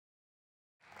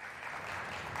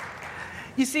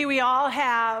You see, we all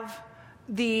have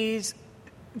these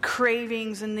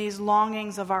cravings and these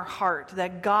longings of our heart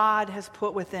that God has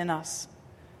put within us.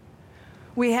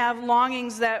 We have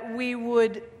longings that we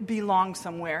would belong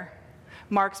somewhere.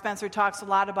 Mark Spencer talks a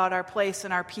lot about our place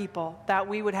and our people, that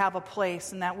we would have a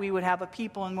place and that we would have a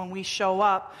people. And when we show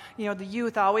up, the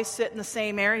youth always sit in the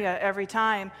same area every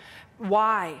time.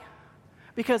 Why?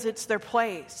 Because it's their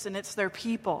place and it's their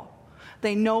people.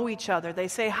 They know each other. They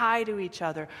say hi to each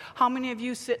other. How many of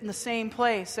you sit in the same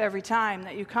place every time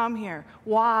that you come here?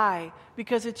 Why?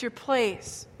 Because it's your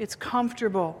place. It's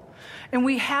comfortable. And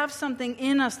we have something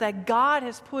in us that God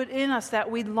has put in us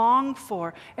that we long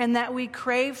for and that we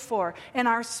crave for, and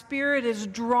our spirit is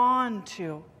drawn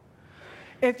to.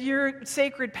 If your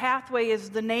sacred pathway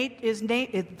is nature,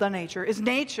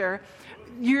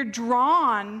 you're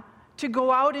drawn to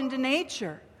go out into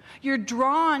nature. You're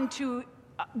drawn to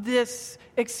this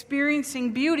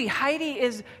experiencing beauty.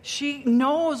 She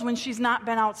knows when she's not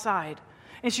been outside.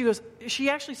 And she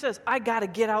actually says, I got to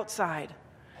get outside.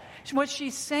 What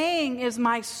she's saying is,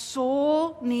 my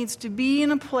soul needs to be in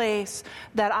a place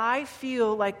that I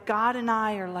feel like God and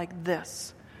I are like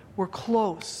this. We're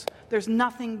close. There's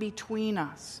nothing between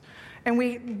us. And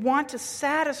we want to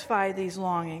satisfy these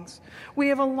longings. We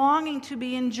have a longing to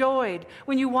be enjoyed.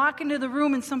 When you walk into the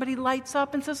room and somebody lights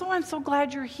up and says, oh, I'm so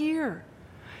glad you're here.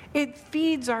 It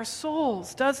feeds our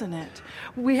souls, doesn't it?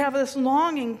 We have this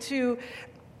longing to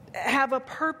have a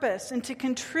purpose and to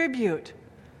contribute.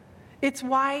 It's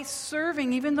why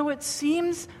serving, even though it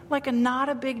seems like not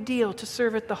a big deal to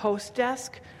serve at the host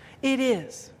desk, it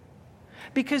is.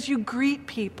 Because you greet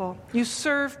people, you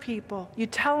serve people, you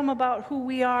tell them about who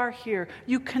we are here,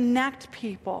 you connect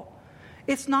people.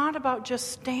 It's not about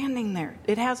just standing there.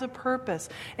 It has a purpose.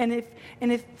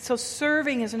 So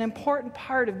serving is an important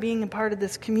part of being a part of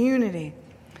this community.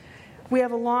 We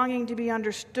have a longing to be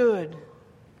understood,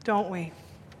 don't we?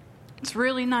 It's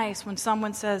really nice when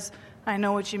someone says, I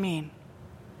know what you mean.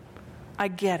 I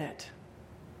get it.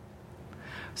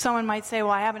 Someone might say,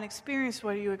 well, I haven't experienced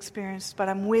what you experienced, but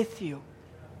I'm with you.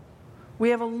 We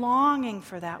have a longing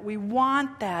for that. We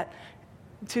want that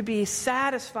to be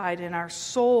satisfied in our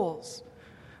souls.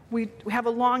 We have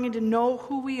a longing to know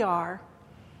who we are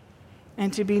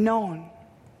and to be known.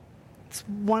 It's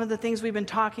one of the things we've been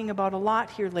talking about a lot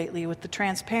here lately with the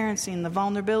transparency and the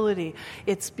vulnerability.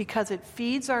 It's because it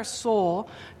feeds our soul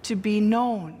to be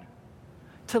known,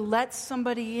 to let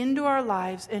somebody into our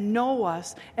lives and know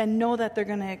us and know that they're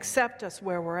going to accept us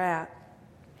where we're at.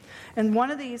 And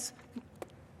one of these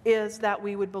is that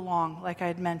we would belong, like I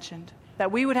had mentioned,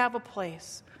 that we would have a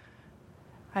place.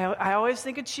 I always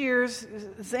think of Cheers.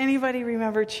 Does anybody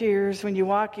remember Cheers when you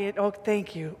walk in? Oh,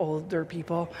 thank you, older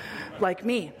people like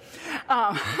me.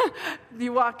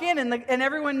 You walk in and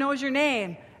everyone knows your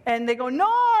name. And they go,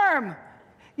 Norm!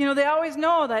 They always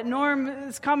know that Norm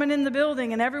is coming in the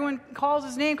building and everyone calls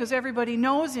his name because everybody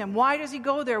knows him. Why does he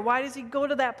go there? Why does he go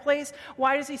to that place?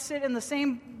 Why does he sit in the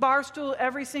same bar stool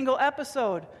every single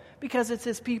episode? Because it's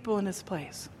his people and his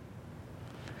place.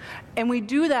 And we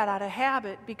do that out of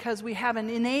habit because we have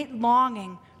an innate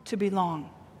longing to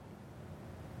belong.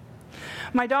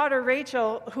 My daughter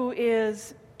Rachel, who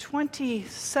is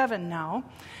 27 now,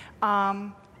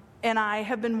 and I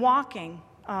have been walking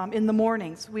in the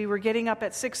mornings. We were getting up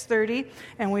at 6:30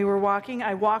 and we were walking.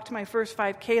 I walked my first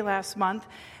 5K last month.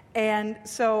 And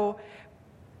so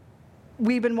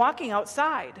we've been walking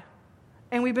outside.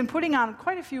 And we've been putting on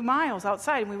quite a few miles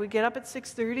outside. We would get up at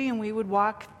 6:30 and we would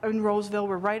walk in Roseville.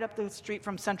 We're right up the street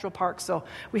from Central Park. So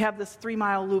we have this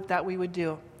 3-mile loop that we would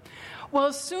do. Well,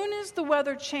 as soon as the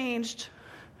weather changed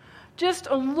just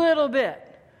a little bit,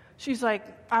 she's like,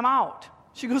 I'm out.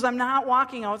 She goes, I'm not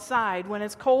walking outside when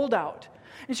it's cold out.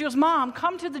 And she goes, Mom,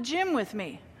 come to the gym with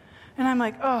me. And I'm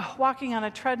like, oh, walking on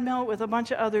a treadmill with a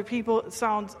bunch of other people, it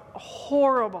sounds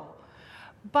horrible.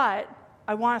 But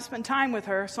I want to spend time with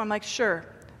her, so I'm like, sure.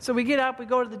 So we get up, we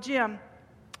go to the gym.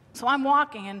 So I'm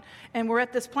walking, and we're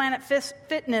at this Planet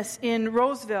Fitness in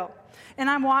Roseville. And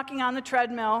I'm walking on the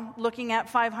treadmill, looking at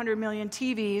 500 million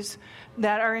TVs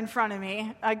that are in front of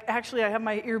me. I have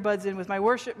my earbuds in with my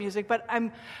worship music, but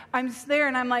I'm there,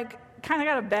 and I'm like, kind of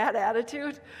got a bad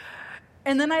attitude.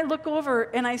 And then I look over,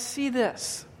 and I see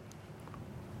this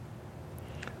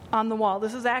on the wall.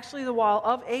 This is actually the wall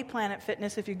of a Planet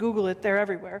Fitness. If you Google it, they're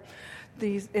everywhere.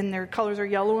 And their colors are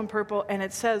yellow and purple, and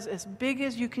it says, as big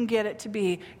as you can get it to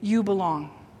be, you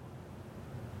belong.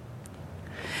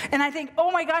 And I think, oh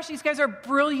my gosh, these guys are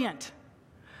brilliant.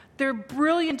 They're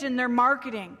brilliant in their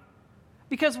marketing.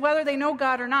 Because whether they know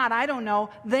God or not, I don't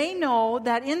know, they know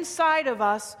that inside of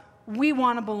us, we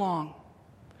want to belong.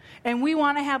 And we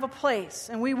want to have a place,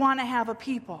 and we want to have a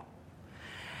people.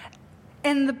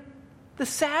 And the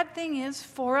sad thing is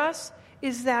for us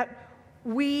is that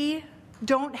we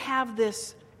don't have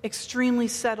this extremely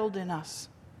settled in us.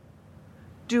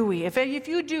 Do we? If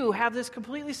you do have this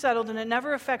completely settled and it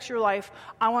never affects your life,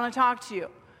 I want to talk to you.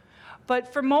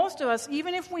 But for most of us,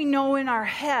 even if we know in our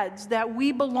heads that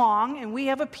we belong and we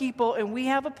have a people and we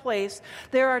have a place,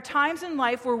 there are times in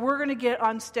life where we're going to get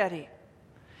unsteady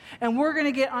and we're going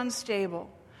to get unstable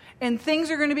and things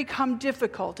are going to become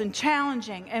difficult and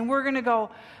challenging and we're going to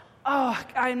go, oh,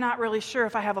 I'm not really sure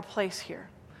if I have a place here.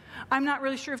 I'm not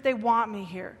really sure if they want me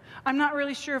here. I'm not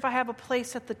really sure if I have a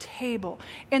place at the table.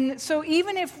 And so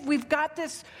even if we've got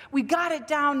this, we got it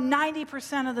down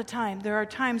 90% of the time, there are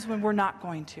times when we're not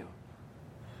going to.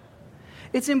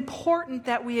 It's important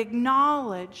that we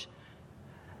acknowledge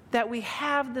that we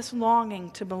have this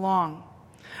longing to belong.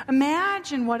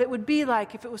 Imagine what it would be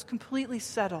like if it was completely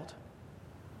settled.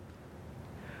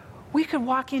 We could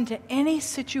walk into any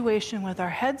situation with our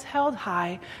heads held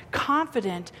high,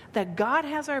 confident that God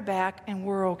has our back and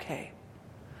we're okay.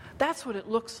 That's what it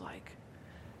looks like.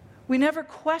 We never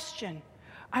question,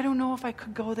 I don't know if I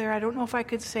could go there. I don't know if I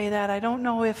could say that. I don't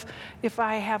know if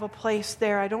I have a place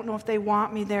there. I don't know if they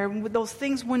want me there. Those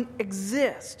things wouldn't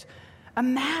exist.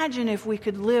 Imagine if we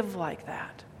could live like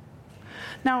that.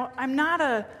 Now, I'm not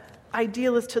an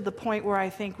idealist to the point where I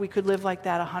think we could live like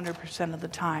that 100% of the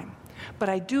time. But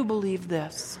I do believe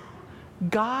this.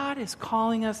 God is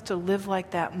calling us to live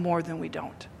like that more than we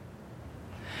don't.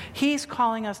 He's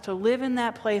calling us to live in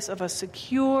that place of a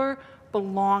secure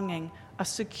belonging, a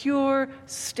secure,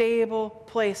 stable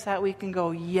place that we can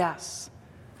go, yes,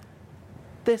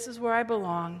 this is where I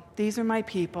belong. These are my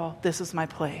people. This is my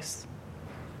place.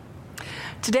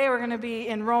 Today we're going to be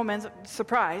in Romans,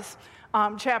 surprise,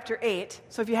 chapter 8.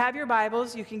 So if you have your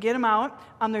Bibles, you can get them out.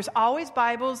 There's always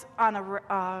Bibles on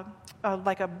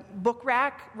like a book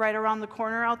rack right around the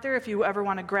corner out there. If you ever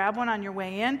want to grab one on your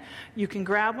way in, you can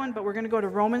grab one. But we're going to go to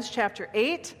Romans chapter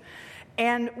 8.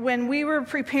 And when we were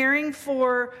preparing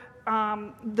for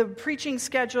the preaching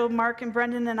schedule, Mark and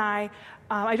Brendan and I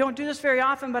don't do this very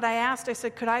often, but I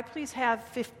said, could I please have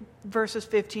verses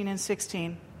 15 and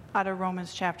 16 out of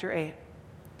Romans chapter 8?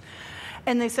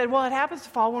 And they said, well, it happens to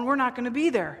fall when we're not going to be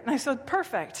there. And I said,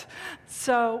 perfect.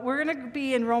 So we're going to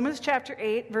be in Romans chapter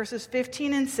 8, verses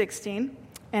 15 and 16.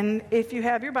 And if you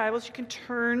have your Bibles, you can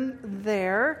turn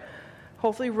there.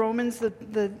 Hopefully Romans,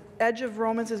 the edge of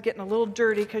Romans is getting a little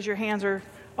dirty because your hands are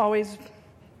always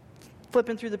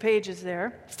flipping through the pages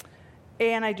there.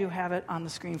 And I do have it on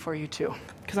the screen for you too,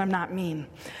 because I'm not mean.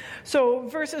 So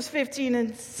verses 15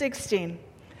 and 16,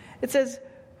 it says,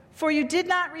 for you did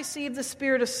not receive the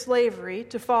spirit of slavery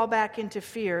to fall back into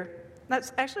fear.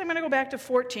 That's actually, I'm going to go back to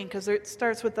 14 because it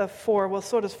starts with a 4. Well,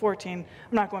 so does 14. I'm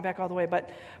not going back all the way.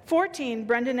 But 14,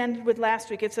 Brendan ended with last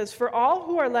week. It says, for all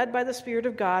who are led by the Spirit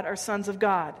of God are sons of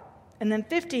God. And then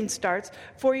 15 starts,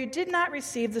 for you did not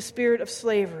receive the spirit of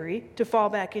slavery to fall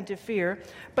back into fear,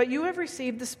 but you have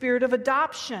received the spirit of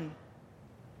adoption.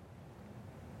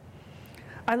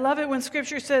 I love it when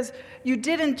Scripture says, you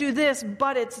didn't do this,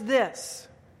 but it's this.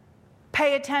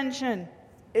 Pay attention.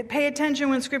 Pay attention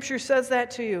when Scripture says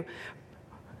that to you.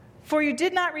 For you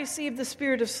did not receive the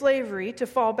spirit of slavery to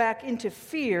fall back into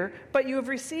fear, but you have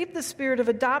received the spirit of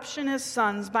adoption as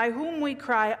sons, by whom we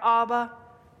cry, Abba,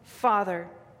 Father.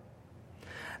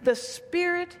 The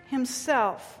Spirit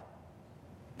Himself,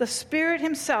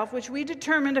 which we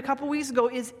determined a couple weeks ago,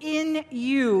 is in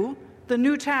you, the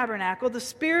new tabernacle. The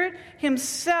Spirit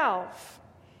Himself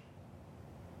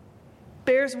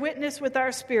bears witness with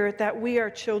our spirit that we are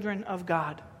children of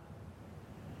God.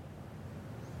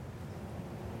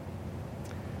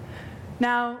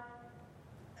 Now,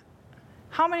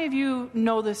 how many of you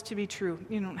know this to be true?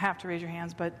 You don't have to raise your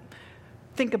hands, but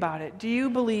think about it. Do you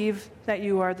believe that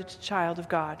you are the child of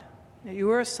God? That you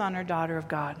are a son or daughter of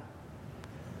God?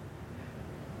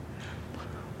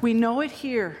 We know it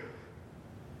here.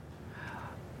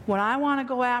 What I want to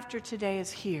go after today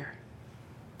is here.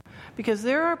 Because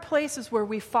there are places where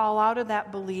we fall out of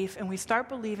that belief and we start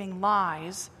believing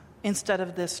lies instead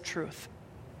of this truth.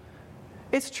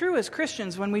 It's true as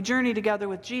Christians when we journey together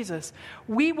with Jesus.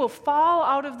 We will fall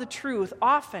out of the truth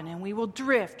often and we will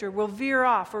drift or we'll veer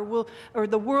off or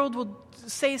the world will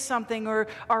say something or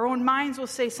our own minds will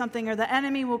say something or the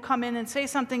enemy will come in and say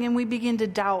something and we begin to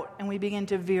doubt and we begin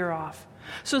to veer off.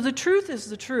 So the truth is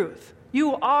the truth.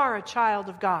 You are a child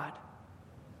of God.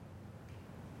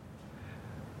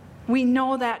 We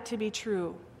know that to be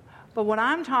true. But what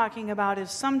I'm talking about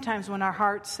is sometimes when our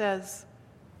heart says,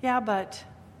 yeah, but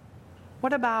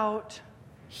what about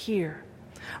here?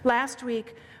 Last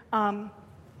week,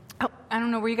 I don't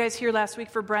know, were you guys here last week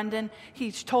for Brendan?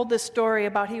 He told this story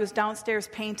about he was downstairs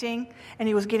painting, and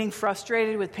he was getting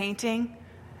frustrated with painting.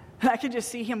 And I could just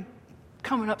see him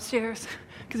coming upstairs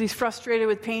because he's frustrated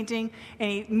with painting, and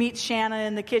he meets Shanna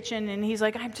in the kitchen, and he's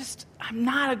like, I'm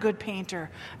not a good painter.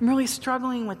 I'm really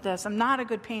struggling with this. I'm not a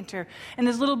good painter. And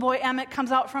his little boy Emmett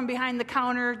comes out from behind the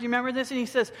counter. Do you remember this? And he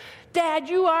says, Dad,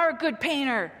 you are a good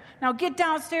painter. Now get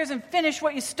downstairs and finish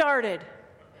what you started.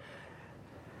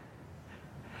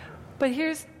 But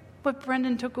here's what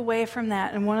Brendan took away from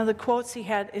that. And one of the quotes he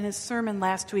had in his sermon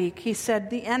last week, he said,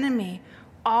 the enemy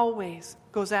always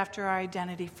goes after our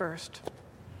identity first.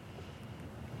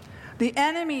 The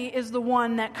enemy is the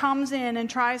one that comes in and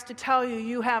tries to tell you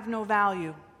you have no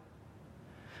value.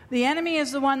 The enemy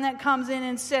is the one that comes in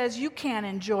and says you can't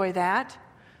enjoy that.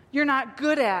 You're not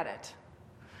good at it.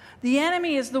 The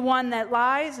enemy is the one that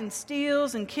lies and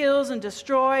steals and kills and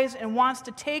destroys and wants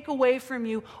to take away from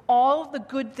you all of the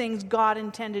good things God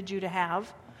intended you to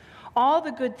have, all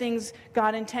the good things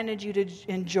God intended you to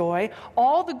enjoy,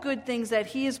 all the good things that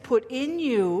He has put in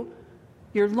you,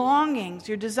 your longings,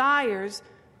 your desires.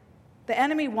 The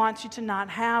enemy wants you to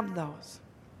not have those.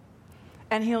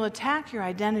 And he'll attack your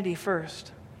identity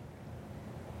first.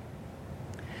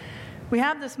 We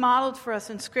have this modeled for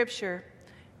us in Scripture.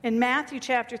 In Matthew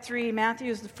chapter 3, Matthew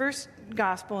is the first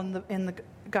gospel in the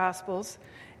Gospels.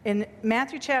 In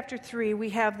Matthew chapter 3,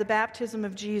 we have the baptism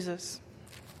of Jesus.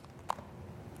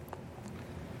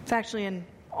 It's actually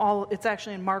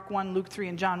in Mark 1, Luke 3,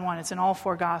 and John 1. It's in all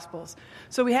four Gospels.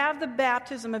 So we have the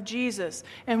baptism of Jesus.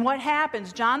 And what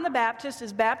happens? John the Baptist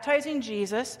is baptizing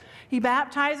Jesus. He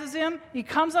baptizes him. He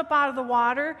comes up out of the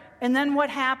water. And then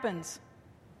what happens?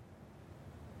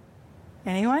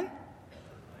 Anyone?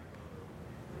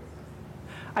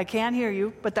 I can't hear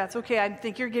you, but that's okay. I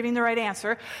think you're giving the right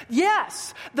answer.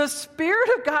 Yes, the Spirit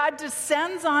of God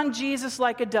descends on Jesus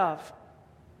like a dove.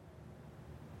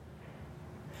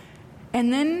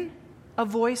 And then a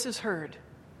voice is heard.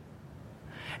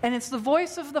 And it's the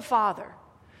voice of the Father.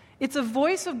 It's a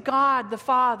voice of God the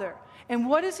Father. And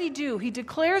what does He do? He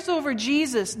declares over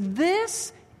Jesus,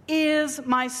 "This is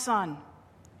my Son."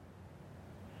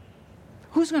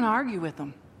 Who's going to argue with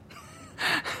Him?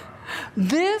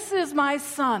 "This is my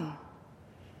Son,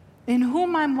 in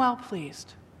whom I'm well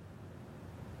pleased."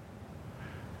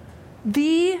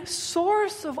 The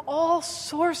source of all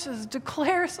sources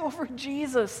declares over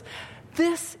Jesus,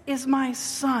 "This is my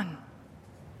Son,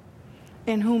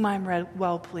 in whom I'm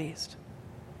well pleased."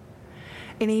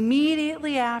 And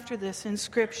immediately after this in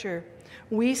Scripture,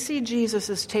 we see Jesus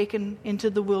is taken into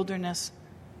the wilderness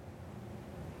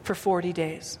for 40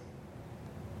 days.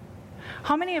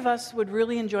 How many of us would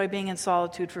really enjoy being in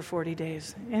solitude for 40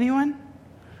 days? Anyone?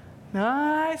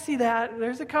 I see that.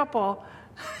 There's a couple.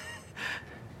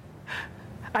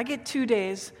 I get 2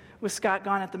 days with Scott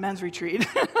gone at the men's retreat.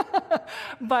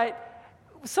 But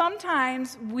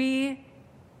sometimes we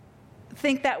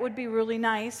think that would be really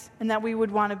nice and that we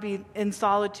would want to be in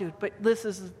solitude. But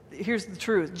here's the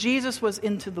truth. Jesus was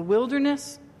into the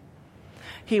wilderness.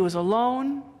 He was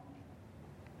alone,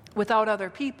 without other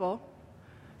people,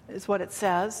 is what it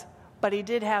says. But He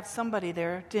did have somebody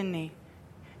there, didn't He?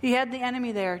 He had the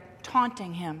enemy there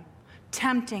taunting Him,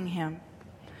 tempting Him.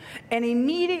 And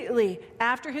immediately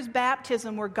after His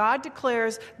baptism, where God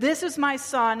declares, "This is my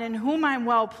Son, in whom I'm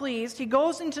well pleased," He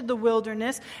goes into the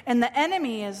wilderness, and the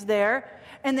enemy is there.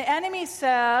 And the enemy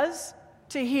says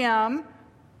to Him,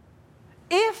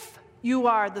 "If you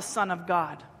are the Son of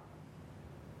God."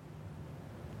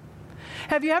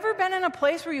 Have you ever been in a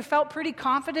place where you felt pretty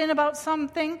confident about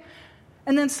something,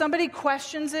 and then somebody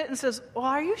questions it and says, "Well,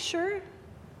 are you sure?"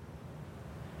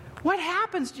 What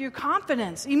happens to your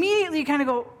confidence? Immediately you kind of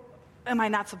go, "Am I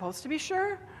not supposed to be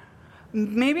sure?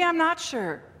 Maybe I'm not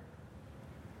sure."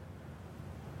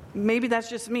 Maybe that's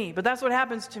just me, but that's what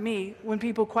happens to me when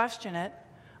people question it.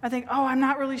 I think, "Oh, I'm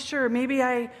not really sure. Maybe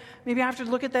I have to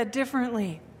look at that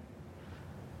differently."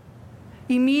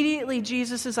 Immediately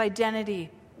Jesus' identity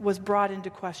was brought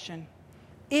into question.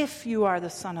 If you are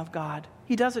the Son of God.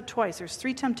 He does it twice. There's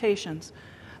 3 temptations.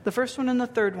 The first one and the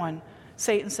third one,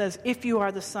 Satan says, "If you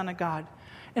are the Son of God."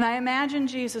 And I imagine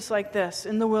Jesus like this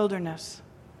in the wilderness,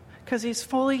 because He's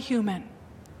fully human.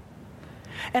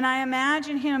 And I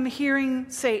imagine Him hearing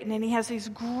Satan, and He has these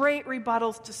great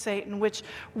rebuttals to Satan, which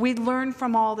we learn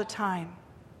from all the time.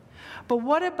 But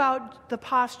what about the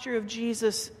posture of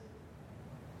Jesus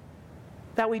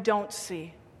that we don't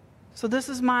see? So this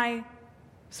is my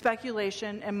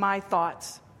speculation and my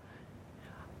thoughts.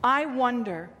 I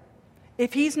wonder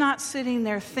if He's not sitting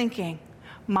there thinking,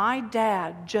 "My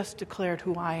dad just declared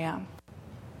who I am.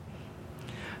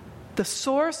 The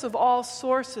source of all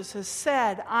sources has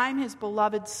said, I'm his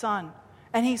beloved son,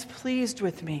 and he's pleased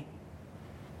with me.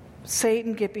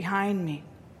 Satan, get behind me.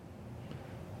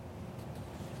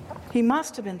 He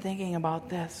must have been thinking about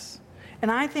this. And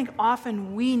I think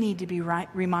often we need to be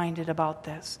reminded about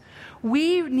this.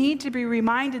 We need to be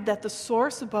reminded that the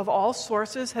source above all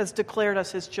sources has declared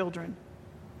us his children.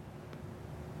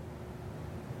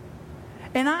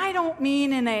 And I don't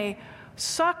mean in a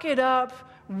suck it up,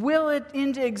 will it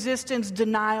into existence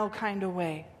denial kind of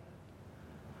way.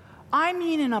 I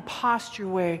mean in a posture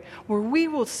way where we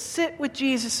will sit with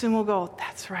Jesus and we'll go,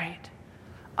 that's right.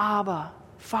 Abba,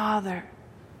 Father,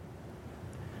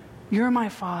 you're my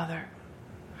Father.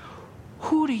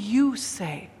 Who do you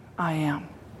say I am?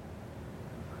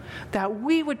 That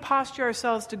we would posture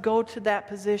ourselves to go to that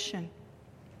position.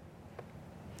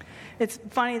 It's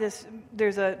funny,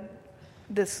 there's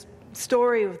this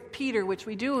story of Peter, which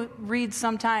we do read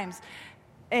sometimes.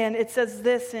 And it says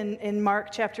this in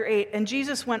Mark chapter 8. And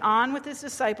Jesus went on with his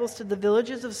disciples to the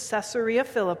villages of Caesarea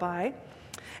Philippi.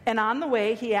 And on the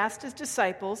way, he asked his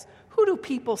disciples, who do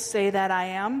people say that I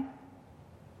am?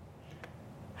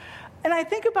 And I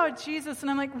think about Jesus,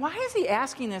 and I'm like, why is he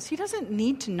asking this? He doesn't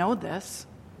need to know this.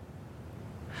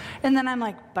 And then I'm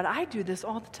like, but I do this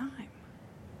all the time.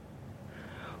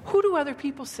 Who do other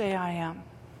people say I am?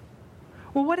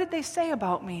 Well, what did they say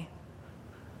about me?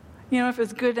 If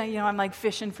it's good, I'm like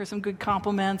fishing for some good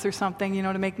compliments or something,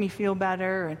 to make me feel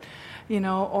better. And,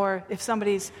 or if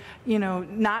somebody's,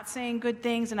 not saying good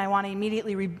things and I want to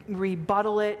immediately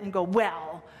rebuttal it and go,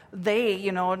 well,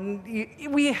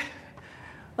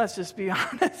 let's just be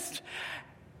honest.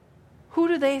 Who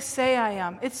do they say I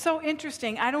am? It's so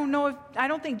interesting. I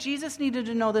don't think Jesus needed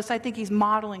to know this. I think he's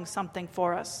modeling something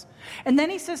for us. And then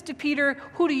he says to Peter,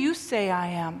 who do you say I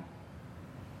am?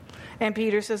 And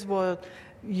Peter says, well,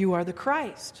 you are the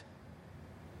Christ.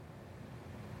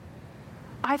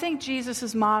 I think Jesus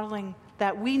is modeling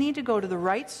that we need to go to the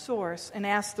right source and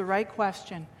ask the right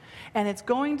question. And it's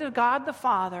going to God the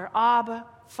Father, Abba,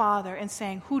 Father, and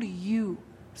saying, who do you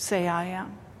say I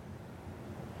am?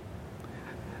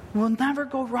 We'll never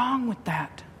go wrong with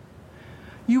that.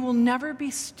 You will never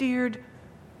be steered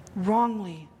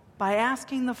wrongly by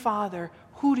asking the Father,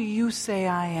 who do you say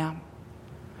I am?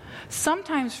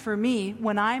 Sometimes for me,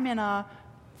 when I'm in a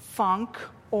funk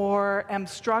or am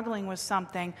struggling with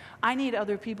something, I need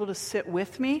other people to sit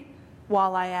with me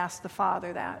while I ask the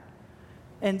Father that.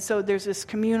 And so there's this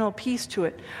communal piece to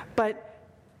it. But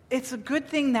it's a good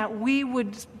thing that we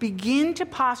would begin to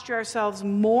posture ourselves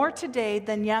more today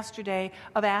than yesterday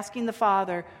of asking the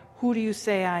Father, who do you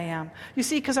say I am? You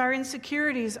see, because our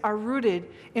insecurities are rooted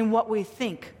in what we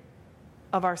think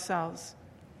of ourselves.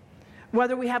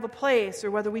 Whether we have a place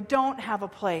or whether we don't have a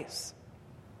place.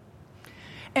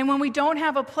 And when we don't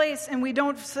have a place and we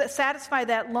don't satisfy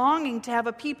that longing to have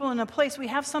a people in a place, we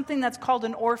have something that's called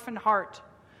an orphan heart,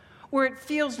 where it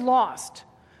feels lost,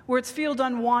 where it's feels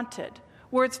unwanted,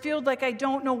 where it's feels like I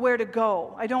don't know where to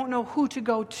go. I don't know who to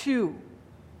go to.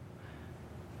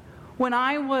 When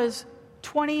I was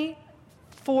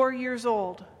 24 years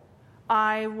old,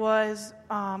 I was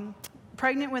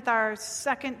pregnant with our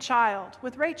second child,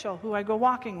 with Rachel, who I go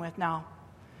walking with now.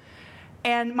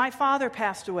 And my father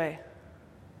passed away.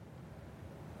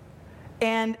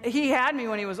 And he had me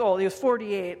when he was old. He was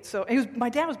 48. So my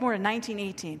dad was born in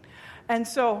 1918. And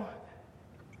so,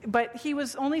 but he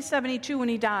was only 72 when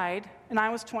he died, and I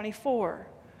was 24.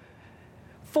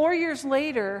 4 years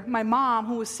later, my mom,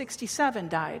 who was 67,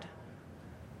 died.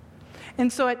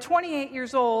 And so at 28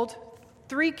 years old,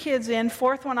 3 kids in,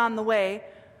 4th one on the way,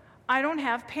 I don't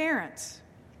have parents.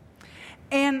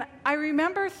 And I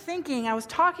remember thinking, I was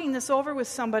talking this over with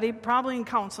somebody, probably in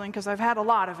counseling, because I've had a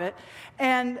lot of it,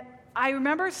 and I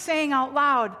remember saying out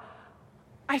loud,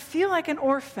 I feel like an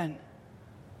orphan.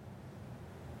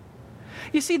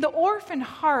 You see, the orphan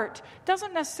heart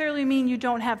doesn't necessarily mean you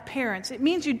don't have parents. It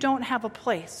means you don't have a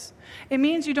place. It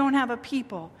means you don't have a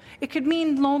people. It could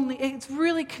mean lonely. It's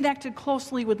really connected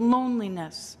closely with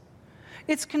loneliness.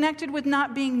 It's connected with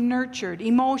not being nurtured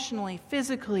emotionally,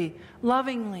 physically,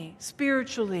 lovingly,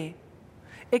 spiritually.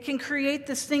 It can create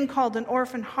this thing called an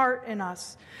orphan heart in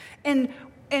us.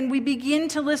 And we begin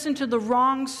to listen to the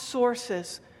wrong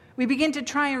sources. We begin to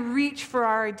try and reach for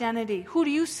our identity. Who do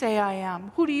you say I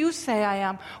am? Who do you say I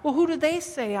am? Well, who do they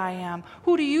say I am?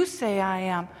 Who do you say I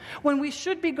am? When we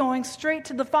should be going straight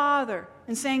to the Father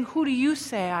and saying, who do you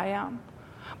say I am?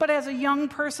 But as a young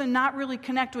person not really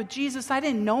connected with Jesus, I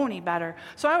didn't know any better.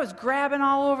 So I was grabbing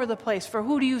all over the place for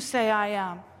who do you say I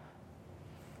am?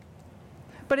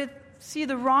 But see,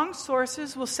 the wrong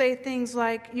sources will say things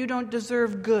like, you don't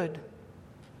deserve good.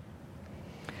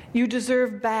 You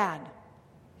deserve bad.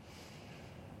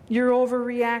 You're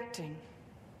overreacting.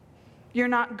 You're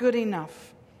not good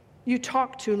enough. You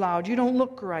talk too loud. You don't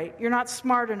look right. You're not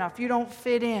smart enough. You don't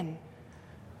fit in.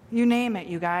 You name it,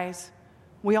 you guys.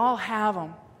 We all have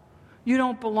them. You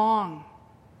don't belong.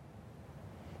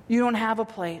 You don't have a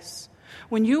place.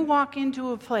 When you walk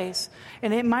into a place,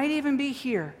 and it might even be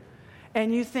here,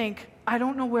 and you think, I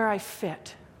don't know where I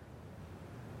fit.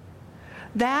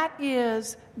 That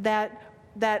is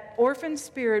that orphan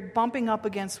spirit bumping up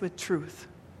against with truth.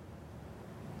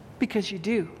 Because you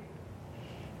do.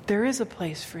 There is a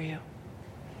place for you.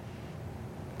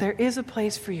 There is a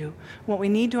place for you. What we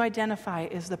need to identify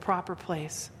is the proper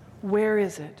place. Where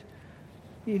is it?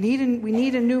 We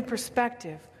need a new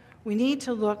perspective. We need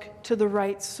to look to the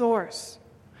right source.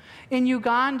 In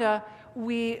Uganda,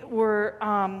 we were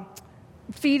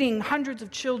feeding hundreds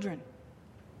of children.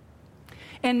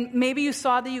 And maybe you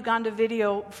saw the Uganda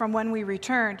video from when we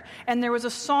returned, and there was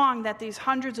a song that these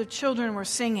hundreds of children were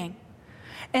singing.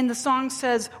 And the song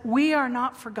says, "We are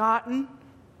not forgotten."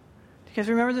 You guys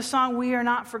remember the song, "We are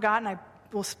not forgotten"? I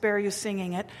will spare you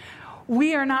singing it.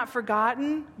 "We are not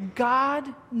forgotten.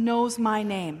 God knows my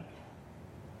name."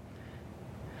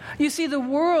 You see, the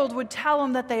world would tell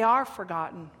them that they are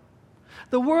forgotten.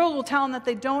 The world will tell them that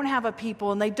they don't have a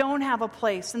people, and they don't have a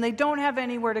place, and they don't have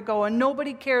anywhere to go, and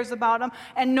nobody cares about them,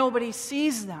 and nobody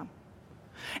sees them.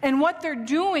 And what they're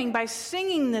doing by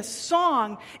singing this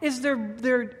song is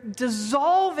they're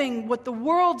dissolving what the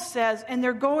world says, and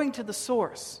they're going to the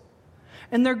source.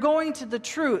 And they're going to the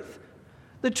truth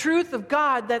of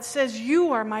God that says,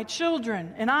 "You are my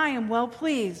children, and I am well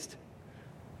pleased.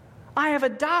 I have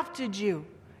adopted you.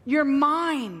 You're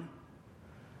mine."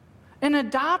 And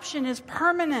adoption is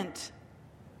permanent.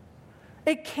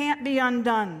 It can't be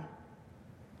undone.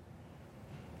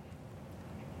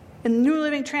 In the New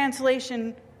Living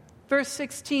Translation, verse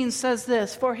 16 says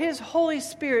this, "For His Holy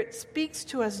Spirit speaks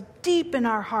to us deep in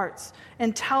our hearts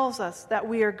and tells us that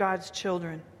we are God's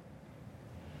children."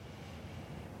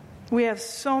 We have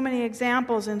so many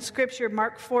examples in Scripture.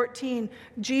 Mark 14,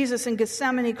 Jesus in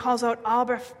Gethsemane calls out,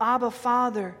 "Abba,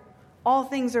 Father, all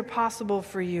things are possible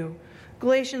for you."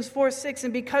 Galatians 4:6,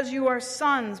 "And because you are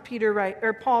sons,"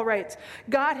 Paul writes,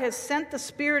 "God has sent the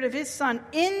Spirit of His Son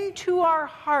into our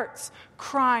hearts,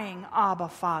 crying, 'Abba,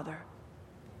 Father.'"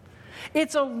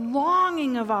 It's a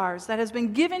longing of ours that has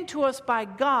been given to us by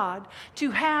God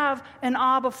to have an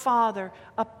Abba Father,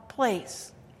 a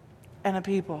place, and a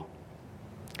people.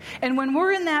 And when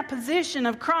we're in that position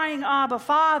of crying, "Abba,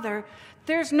 Father,"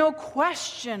 there's no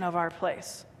question of our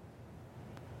place.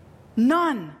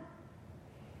 None.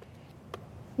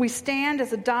 We stand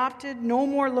as adopted, no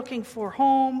more looking for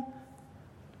home,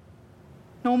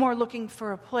 no more looking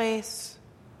for a place,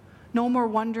 no more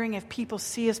wondering if people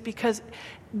see us, because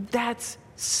that's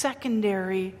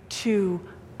secondary to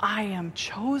I am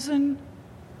chosen,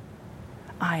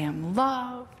 I am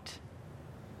loved.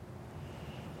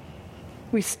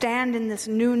 We stand in this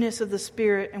newness of the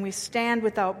Spirit, and we stand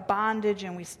without bondage,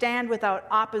 and we stand without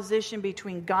opposition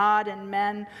between God and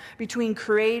men, between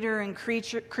creator and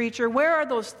creature. Where are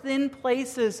those thin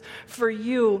places for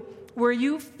you where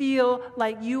you feel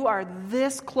like you are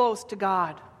this close to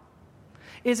God?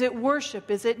 Is it worship?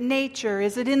 Is it nature?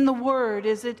 Is it in the Word?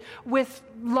 Is it with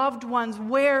loved ones?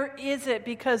 Where is it?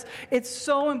 Because it's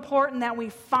so important that we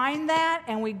find that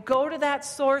and we go to that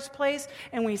source place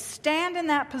and we stand in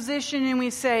that position and we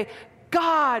say,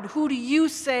 "God, who do you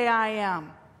say I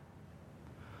am?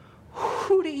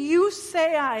 Who do you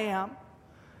say I am?"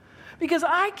 Because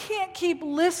I can't keep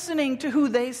listening to who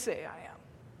they say I am.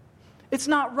 It's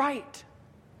not right.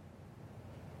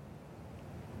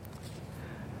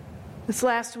 That's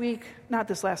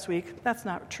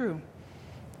not true.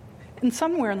 And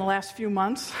somewhere in the last few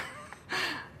months,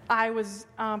 I was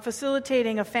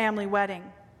facilitating a family wedding.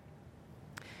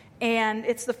 And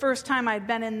it's the first time I'd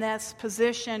been in this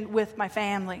position with my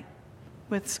family,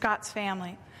 with Scott's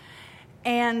family.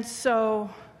 And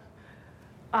so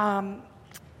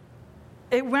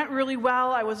it went really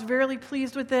well. I was really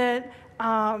pleased with it.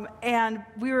 And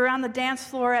we were on the dance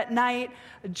floor at night.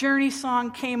 A Journey song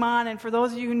came on, and for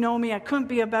those of you who know me, I couldn't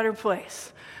be a better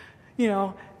place.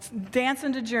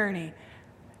 Dancing to Journey.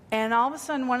 And all of a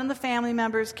sudden, one of the family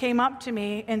members came up to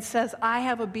me and says, "I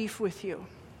have a beef with you."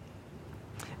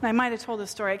 And I might have told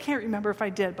this story. I can't remember if I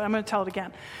did, but I'm going to tell it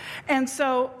again. And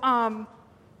so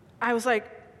I was like,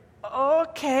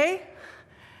 "Okay."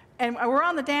 And we're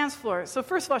on the dance floor. So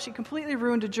first of all, she completely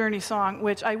ruined a Journey song,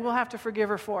 which I will have to forgive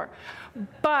her for.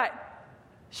 But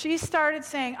she started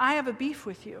saying, "I have a beef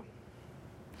with you.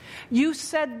 You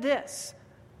said this,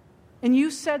 and you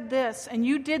said this, and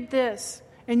you did this,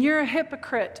 and you're a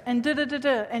hypocrite, and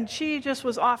da-da-da-da." And she just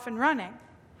was off and running.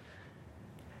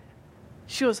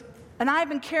 She goes, and I've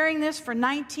been carrying this for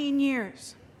 19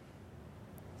 years.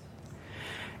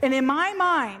 And in my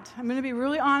mind, I'm going to be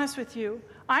really honest with you,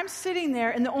 I'm sitting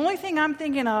there, and the only thing I'm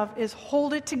thinking of is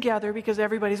hold it together because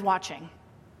everybody's watching.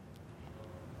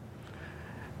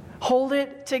 Hold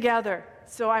it together.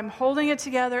 So I'm holding it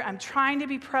together. I'm trying to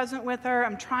be present with her.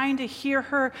 I'm trying to hear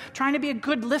her, trying to be a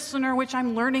good listener, which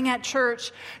I'm learning at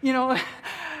church,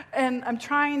 and I'm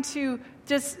trying to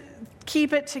just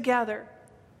keep it together.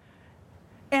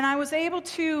 And I was able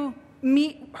to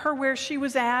meet her where she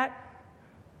was at.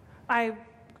 I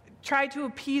tried to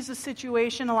appease the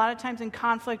situation. A lot of times in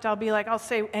conflict, I'll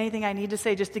say anything I need to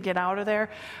say just to get out of there.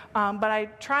 But I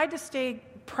tried to stay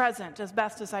present as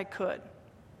best as I could.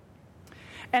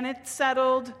 And it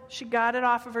settled. She got it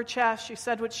off of her chest. She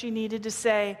said what she needed to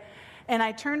say. And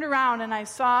I turned around and I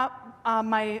saw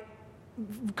my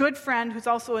good friend, who's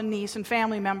also a niece and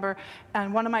family member,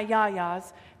 and one of my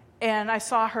yayas. And I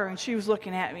saw her and she was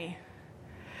looking at me.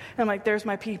 And I'm like, there's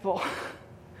my people.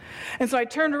 And so I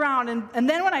turned around, and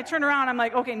then when I turned around, I'm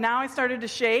like, okay, now I started to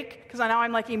shake, because now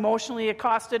I'm like emotionally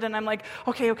accosted, and I'm like,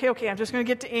 okay, I'm just going to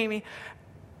get to Amy.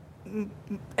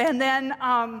 And then,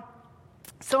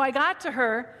 so I got to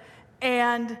her,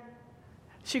 and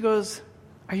she goes,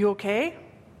 are you okay?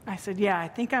 I said, yeah, I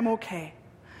think I'm okay.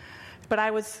 But I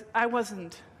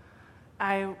wasn't.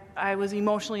 I was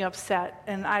emotionally upset,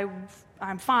 and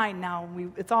I'm fine now.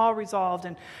 It's all resolved,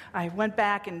 and I went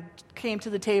back and came to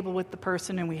the table with the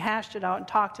person, and we hashed it out and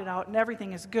talked it out, and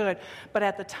everything is good. But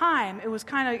at the time, it was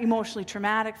kind of emotionally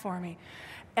traumatic for me.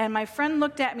 And my friend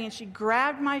looked at me, and she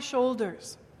grabbed my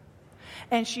shoulders,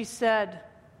 and she said,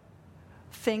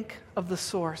 think of the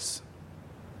source.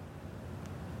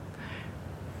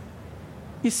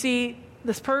 You see,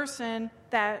 this person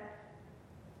that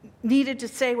needed to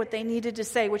say what they needed to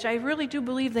say, which I really do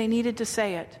believe they needed to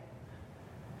say it.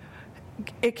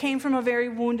 It came from a very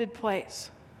wounded place.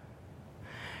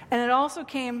 And it also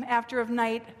came after a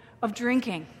night of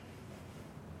drinking.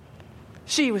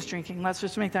 She was drinking, let's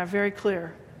just make that very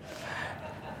clear.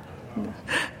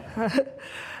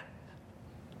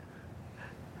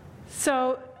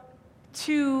 So,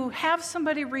 to have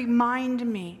somebody remind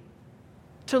me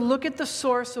to look at the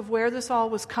source of where this all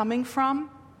was coming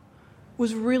from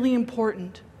was really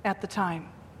important at the time.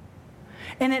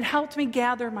 And it helped me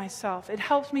gather myself. It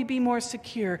helped me be more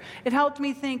secure. It helped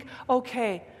me think,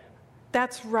 okay,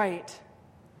 that's right.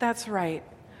 That's right.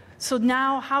 So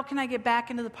now how can I get back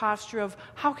into the posture of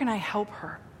how can I help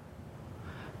her?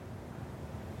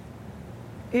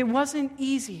 It wasn't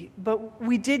easy, but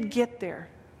we did get there,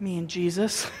 me and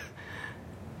Jesus.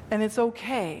 And it's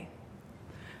okay.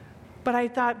 But I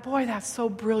thought, boy, that's so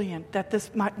brilliant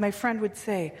that my friend would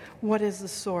say, what is the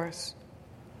source?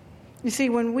 You see,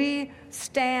 when we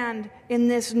stand in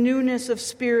this newness of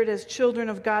spirit as children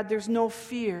of God, there's no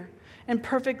fear. And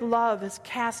perfect love has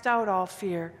cast out all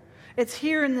fear. It's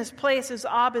here in this place as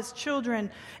Abba's children.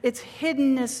 It's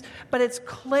hiddenness, but it's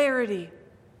clarity.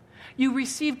 You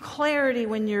receive clarity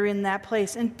when you're in that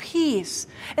place, and peace.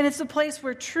 And it's a place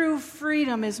where true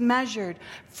freedom is measured.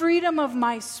 Freedom of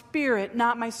my spirit,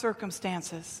 not my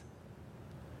circumstances.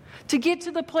 To get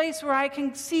to the place where I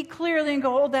can see clearly and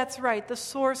go, oh, that's right, the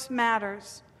source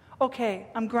matters. Okay,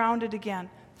 I'm grounded again.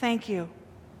 Thank you.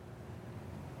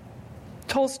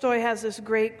 Tolstoy has this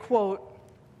great quote.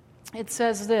 It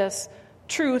says this,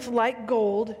 truth, like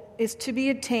gold, is to be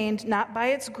attained not by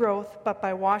its growth, but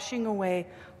by washing away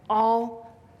all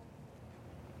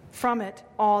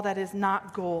that is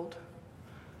not gold.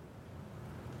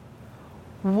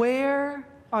 Where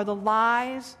are the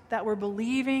lies that we're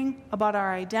believing about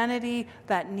our identity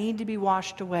that need to be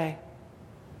washed away?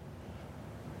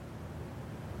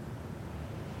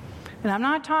 And I'm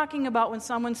not talking about when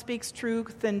someone speaks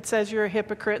truth and says you're a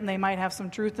hypocrite and they might have some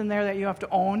truth in there that you have to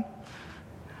own.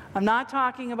 I'm not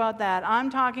talking about that. I'm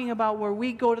talking about where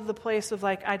we go to the place of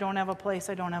like, I don't have a place,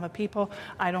 I don't have a people,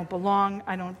 I don't belong,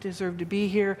 I don't deserve to be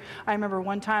here. I remember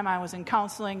one time I was in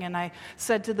counseling and I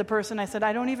said to the person, I said,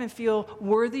 I don't even feel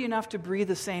worthy enough to breathe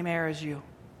the same air as you.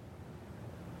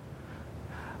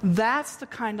 That's the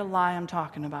kind of lie I'm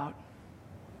talking about.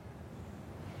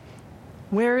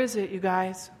 Where is it, you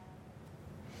guys?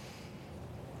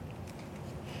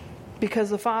 Because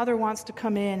the Father wants to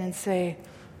come in and say,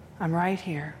 I'm right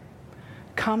here.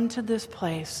 Come to this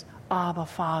place, Abba,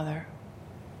 Father.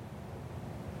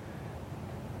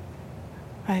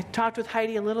 I talked with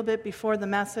Heidi a little bit before the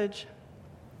message,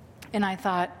 and I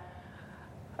thought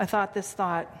this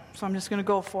thought, so I'm just going to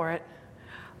go for it.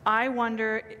 I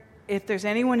wonder if there's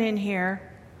anyone in here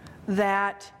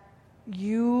that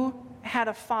you had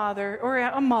a father or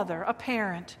a mother, a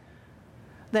parent,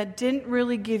 that didn't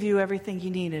really give you everything you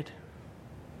needed.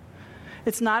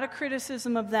 It's not a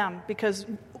criticism of them, because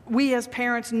we as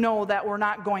parents know that we're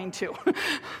not going to.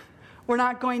 We're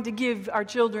not going to give our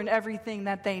children everything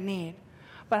that they need.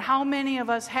 But how many of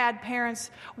us had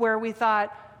parents where we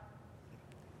thought,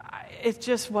 it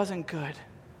just wasn't good.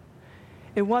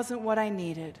 It wasn't what I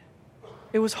needed.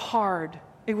 It was hard.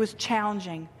 It was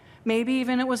challenging. Maybe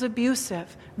even it was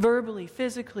abusive, verbally,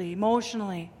 physically,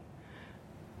 emotionally.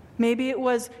 Maybe it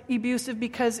was abusive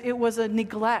because it was a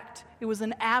neglect. It was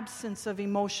an absence of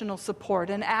emotional support,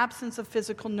 an absence of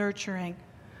physical nurturing.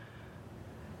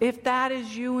 If that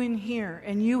is you in here,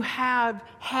 and you have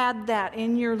had that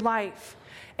in your life,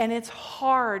 and it's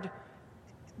hard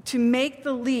to make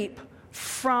the leap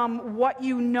from what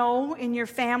you know in your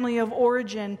family of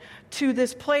origin to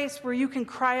this place where you can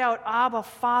cry out, Abba,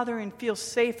 Father, and feel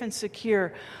safe and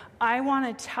secure, I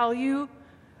want to tell you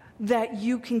that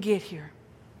you can get here.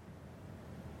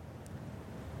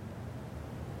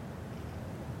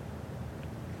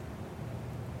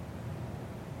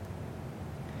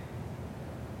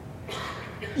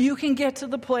 You can get to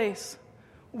the place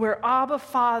where Abba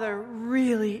Father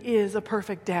really is a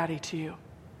perfect daddy to you.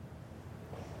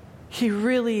 He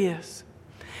really is.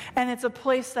 And it's a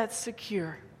place that's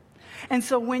secure. And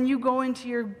so when you go into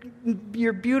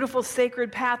your beautiful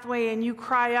sacred pathway and you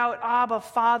cry out, Abba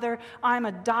Father, I'm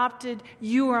adopted,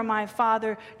 you are my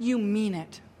Father, you mean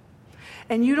it.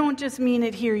 And you don't just mean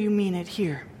it here, you mean it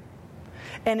here.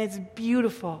 And it's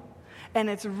beautiful. And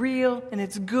it's real, and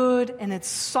it's good, and it's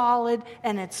solid,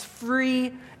 and it's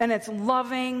free, and it's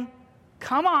loving.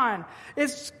 Come on.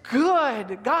 It's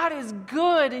good. God is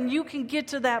good, and you can get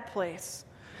to that place.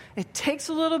 It takes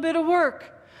a little bit of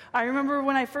work. I remember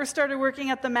when I first started working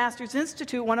at the Masters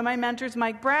Institute, one of my mentors,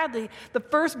 Mike Bradley, the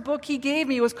first book he gave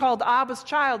me was called Abba's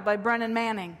Child by Brennan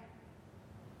Manning.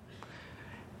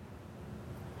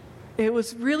 It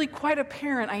was really quite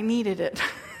apparent I needed it.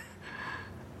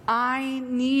 I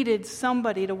needed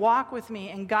somebody to walk with me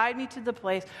and guide me to the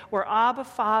place where Abba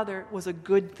Father was a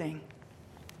good thing.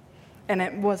 And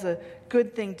it was a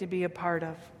good thing to be a part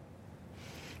of.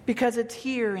 Because it's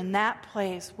here in that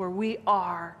place where we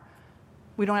are.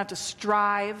 We don't have to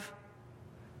strive.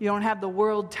 You don't have the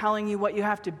world telling you what you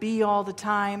have to be all the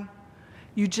time.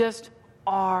 You just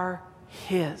are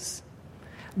His.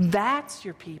 That's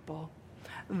your people.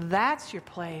 That's your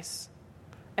place.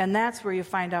 And that's where you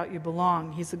find out you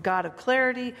belong. He's the God of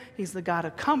clarity. He's the God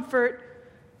of comfort.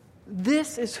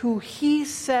 This is who He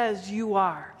says you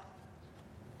are.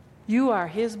 You are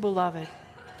His beloved.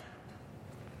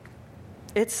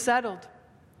 It's settled.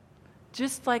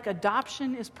 Just like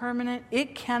adoption is permanent,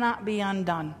 it cannot be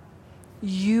undone.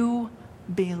 You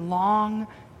belong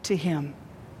to Him.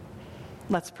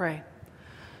 Let's pray.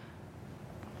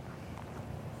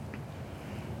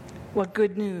 What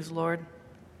good news, Lord.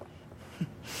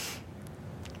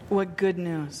 What good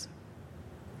news.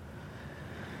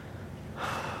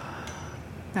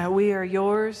 That we are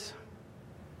yours.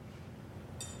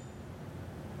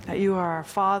 That you are our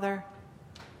Father.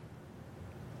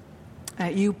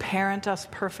 That you parent us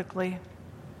perfectly.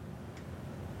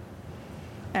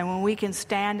 And when we can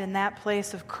stand in that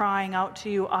place of crying out to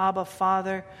you, Abba,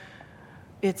 Father,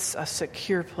 it's a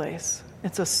secure place.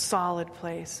 It's a solid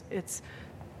place. It's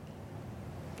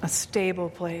a stable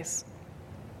place.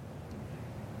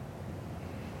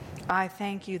 I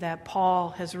thank you that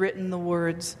Paul has written the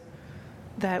words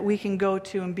that we can go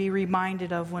to and be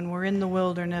reminded of when we're in the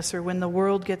wilderness or when the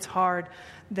world gets hard,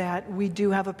 that we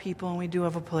do have a people and we do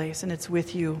have a place, and it's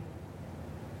with you.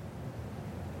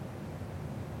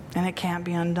 And it can't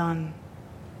be undone.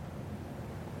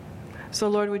 So,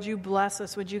 Lord, would you bless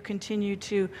us? Would you continue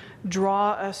to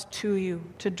draw us to you,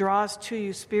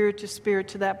 spirit to spirit,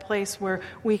 to that place where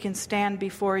we can stand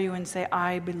before you and say,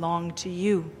 I belong to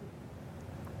you.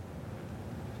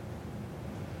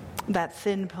 That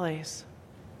thin place.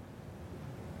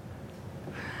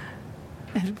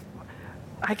 And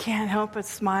I can't help but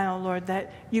smile, Lord,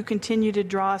 that you continue to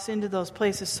draw us into those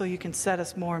places so you can set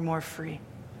us more and more free.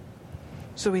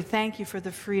 So we thank you for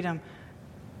the freedom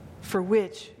for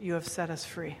which you have set us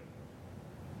free.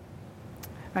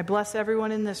 I bless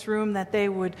everyone in this room that they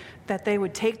would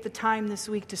take the time this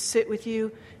week to sit with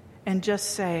you and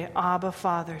just say, Abba,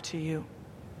 Father, to you.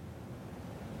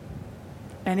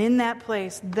 And in that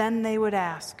place, then they would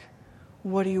ask,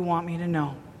 what do you want me to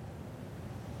know?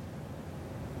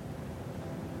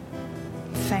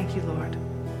 Thank you, Lord,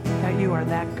 that you are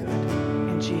that good.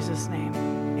 In Jesus' name,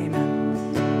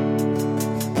 amen.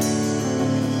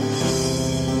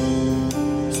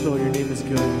 Yes, Lord, your name is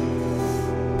good.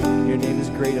 Your name is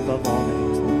great above all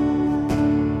names,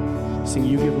 Lord. Sing,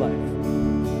 you give life.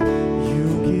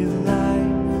 You give life.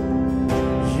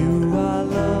 You are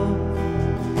love.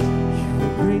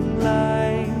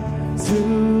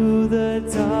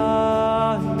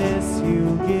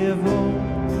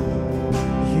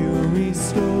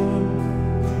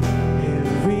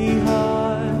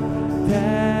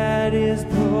 that is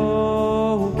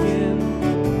broken.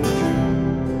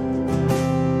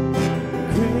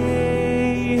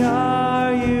 Great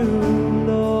are you,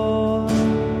 Lord.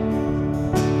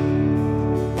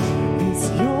 It's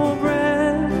your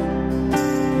breath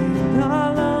in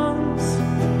our lungs,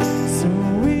 so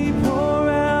we pour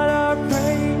out our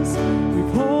praise. We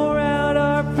pour out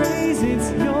our praise.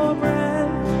 It's your breath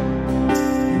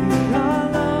in our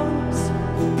lungs,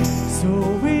 so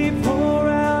we pour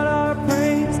out our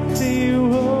praise to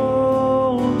you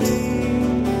only.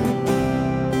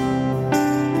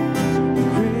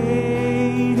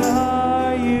 Great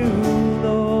are you,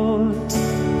 Lord.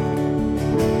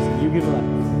 You give life.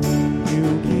 You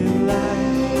give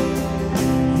life.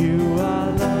 You are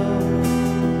love.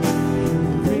 You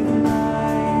bring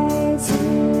light to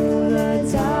the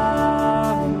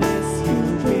darkness. You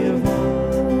give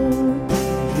hope.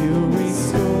 You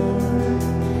restore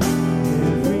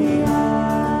every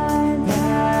heart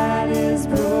that is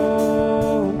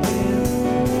broken.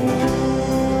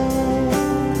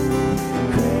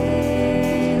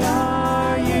 Great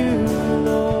are you,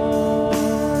 Lord.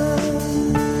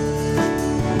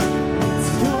 It's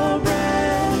your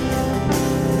breath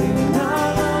in our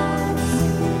lungs,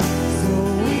 so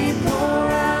we pour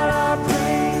out our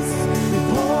praise. We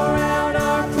pour out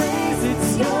our praise. It's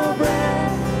your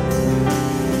breath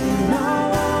in our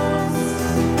lungs,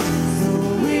 so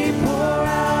we pour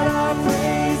out our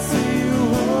praise to you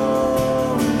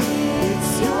only.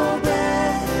 It's your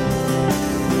breath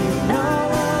in our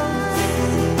lungs,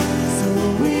 so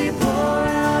we pour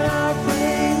out our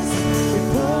praise. We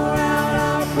pour out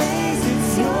our praise.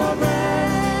 It's your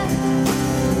breath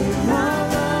in our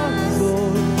lungs,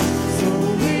 Lord, so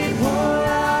we pour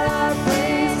out our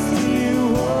praise to you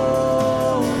only.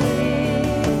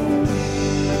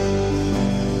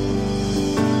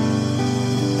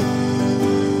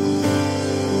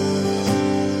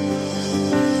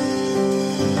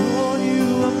 Lord, you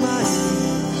are mighty.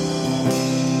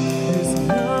 There's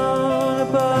none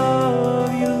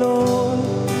above you, Lord.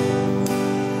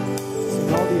 Sing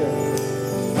all the earth.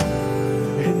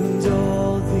 And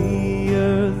all the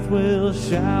earth will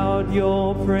shout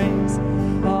your praise.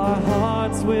 Our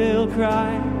hearts will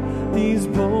cry. These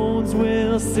bones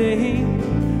will sing.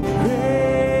 Great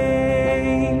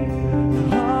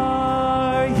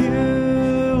are you,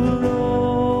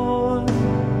 Lord.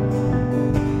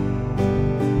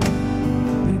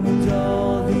 And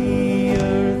all the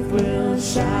earth will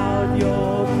shout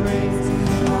your praise.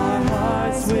 Our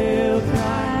hearts will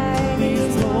cry.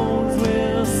 These bones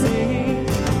will sing.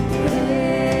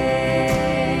 Great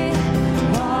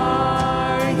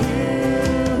are you,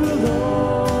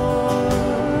 Lord.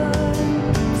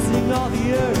 Sing all the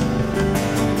earth.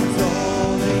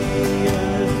 All the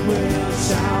earth will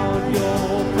shout your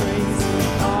praise.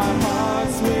 Our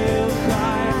hearts will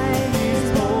cry. These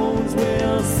bones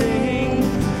will sing.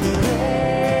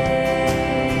 Great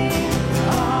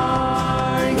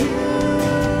are you,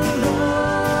 Lord.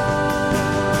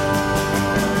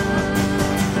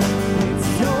 It's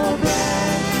your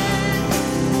breath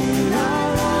in our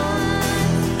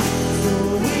lungs, so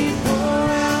we pour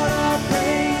out our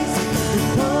praise. We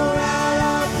pour out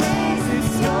our praise.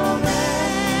 It's your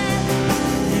breath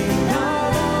in our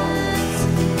lungs,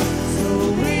 so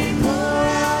we pour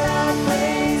out our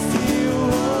praise to you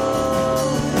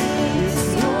only. It's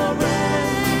your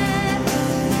breath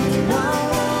in our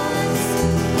lungs,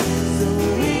 so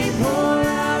we pour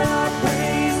out our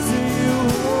praise to you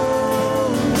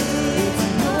only. It's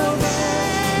your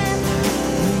breath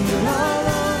in our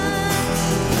lungs,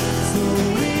 so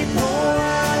we pour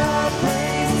out our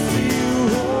praise to you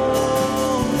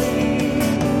only.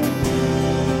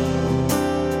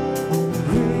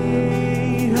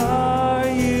 Great are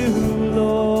you,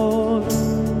 Lord.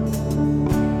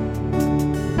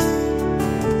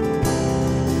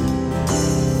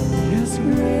 Yes,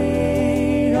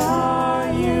 great are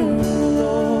you,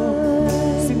 Lord.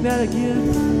 Sing that again.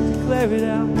 Declare it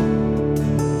out.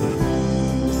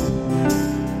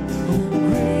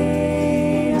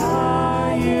 Great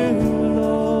are you,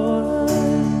 Lord.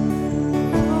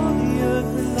 All the earth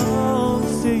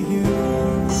belongs to you.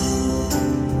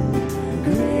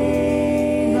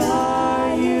 Great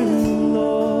are you,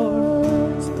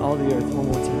 Lord. Sing all the earth one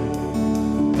more time.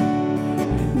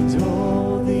 And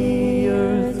all the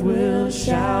earth will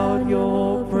shout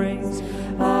your praise.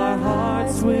 Our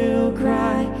hearts will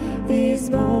cry. These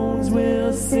bones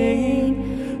will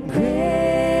sing. Great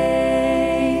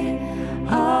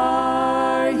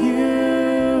are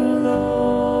you,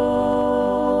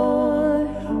 Lord.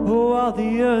 Oh, all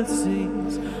the earth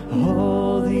sings.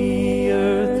 All the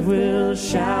earth will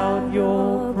shout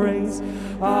your praise.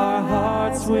 Our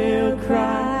hearts will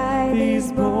cry.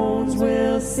 his bones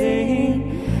will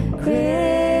sing.